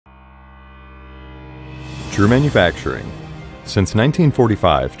True Manufacturing. Since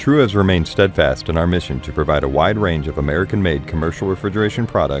 1945, True has remained steadfast in our mission to provide a wide range of American-made commercial refrigeration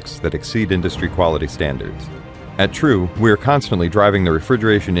products that exceed industry quality standards. At True, we are constantly driving the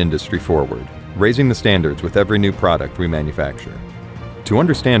refrigeration industry forward, raising the standards with every new product we manufacture. To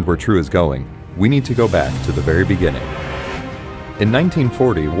understand where True is going, we need to go back to the very beginning. In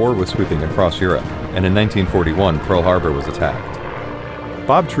 1940, war was sweeping across Europe, and in 1941, Pearl Harbor was attacked.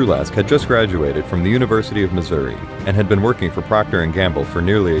 Bob Trulaske had just graduated from the University of Missouri and had been working for Procter & Gamble for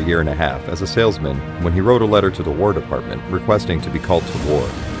nearly a year and a half as a salesman when he wrote a letter to the War Department requesting to be called to war.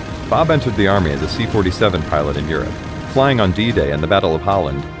 Bob entered the Army as a C-47 pilot in Europe. Flying on D-Day and the Battle of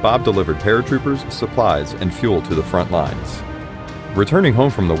Holland, Bob delivered paratroopers, supplies, and fuel to the front lines. Returning home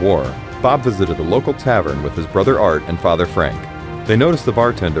from the war, Bob visited a local tavern with his brother Art and father Frank. They noticed the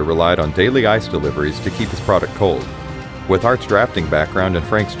bartender relied on daily ice deliveries to keep his product cold. With Art's drafting background and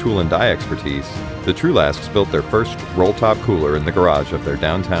Frank's tool and die expertise, the Trulasks built their first roll-top cooler in the garage of their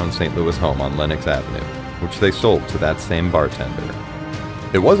downtown St. Louis home on Lenox Avenue, which they sold to that same bartender.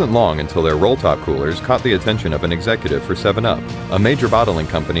 It wasn't long until their roll-top coolers caught the attention of an executive for 7-Up, a major bottling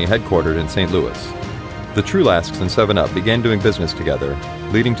company headquartered in St. Louis. The Trulasks and 7-Up began doing business together,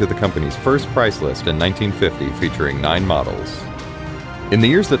 leading to the company's first price list in 1950 featuring 9 models. In the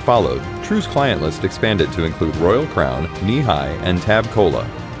years that followed, True's client list expanded to include Royal Crown, Knee High, and Tab Cola.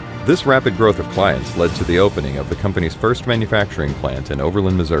 This rapid growth of clients led to the opening of the company's first manufacturing plant in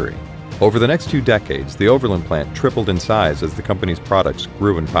Overland, Missouri. Over the next 2 decades, the Overland plant tripled in size as the company's products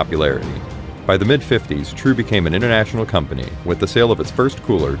grew in popularity. By the mid-50s, True became an international company with the sale of its first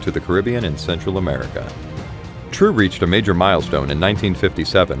cooler to the Caribbean and Central America. True reached a major milestone in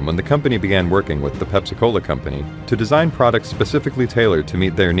 1957 when the company began working with the Pepsi-Cola Company to design products specifically tailored to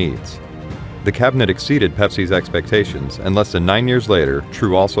meet their needs. The cabinet exceeded Pepsi's expectations, and less than 9 years later,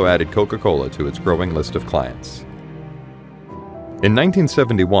 True also added Coca-Cola to its growing list of clients. In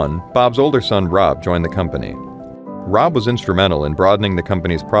 1971, Bob's older son Rob joined the company. Rob was instrumental in broadening the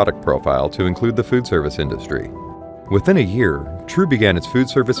company's product profile to include the food service industry. Within a year, True began its food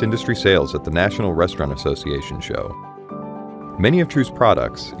service industry sales at the National Restaurant Association show. Many of True's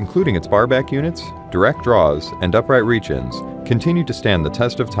products, including its bar-back units, direct draws, and upright reach-ins, continue to stand the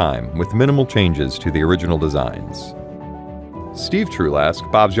test of time with minimal changes to the original designs. Steve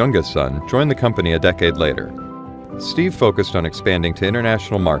Trulaske, Bob's youngest son, joined the company a decade later. Steve focused on expanding to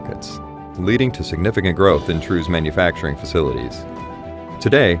international markets, leading to significant growth in True's manufacturing facilities.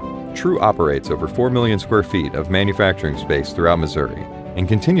 Today, True operates over 4 million square feet of manufacturing space throughout Missouri and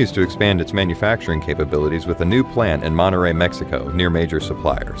continues to expand its manufacturing capabilities with a new plant in Monterrey, Mexico, near major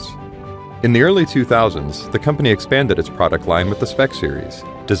suppliers. In the early 2000s, the company expanded its product line with the Spec Series,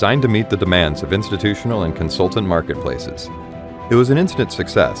 designed to meet the demands of institutional and consultant marketplaces. It was an instant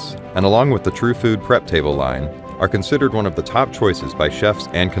success, and along with the True Food Prep Table line, are considered one of the top choices by chefs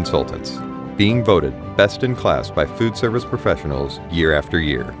and consultants, being voted best in class by food service professionals year after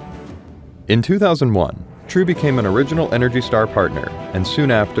year. In 2001, True became an original Energy Star partner and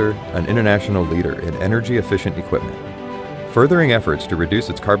soon after, an international leader in energy-efficient equipment. Furthering efforts to reduce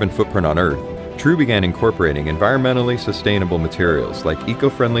its carbon footprint on Earth, True began incorporating environmentally sustainable materials like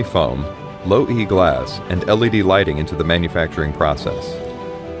eco-friendly foam, low-E glass, and LED lighting into the manufacturing process.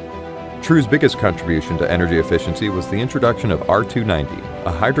 True's biggest contribution to energy efficiency was the introduction of R290,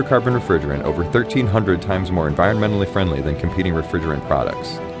 a hydrocarbon refrigerant over 1,300 times more environmentally friendly than competing refrigerant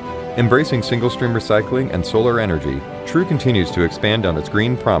products. Embracing single-stream recycling and solar energy, True continues to expand on its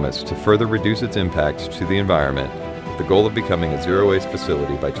green promise to further reduce its impact to the environment, with the goal of becoming a zero-waste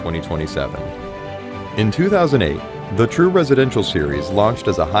facility by 2027. In 2008, the True Residential Series launched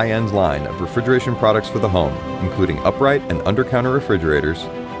as a high-end line of refrigeration products for the home, including upright and under-counter refrigerators,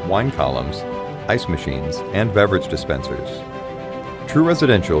 wine columns, ice machines, and beverage dispensers. True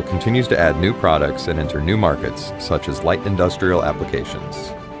Residential continues to add new products and enter new markets, such as light industrial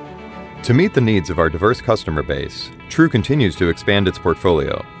applications. To meet the needs of our diverse customer base, True continues to expand its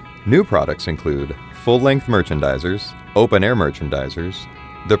portfolio. New products include full-length merchandisers, open-air merchandisers,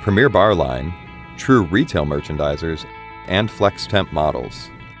 the Premier Bar line, True Retail merchandisers, and Flex Temp models.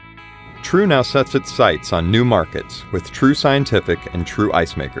 True now sets its sights on new markets with True Scientific and True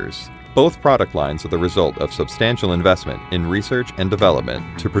Ice Makers. Both product lines are the result of substantial investment in research and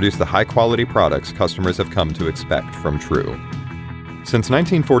development to produce the high-quality products customers have come to expect from True. Since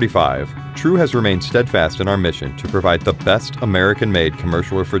 1945, True has remained steadfast in our mission to provide the best American-made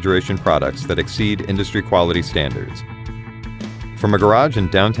commercial refrigeration products that exceed industry quality standards. From a garage in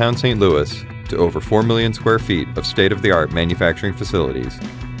downtown St. Louis to over 4 million square feet of state-of-the-art manufacturing facilities,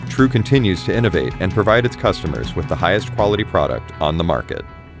 True continues to innovate and provide its customers with the highest quality product on the market.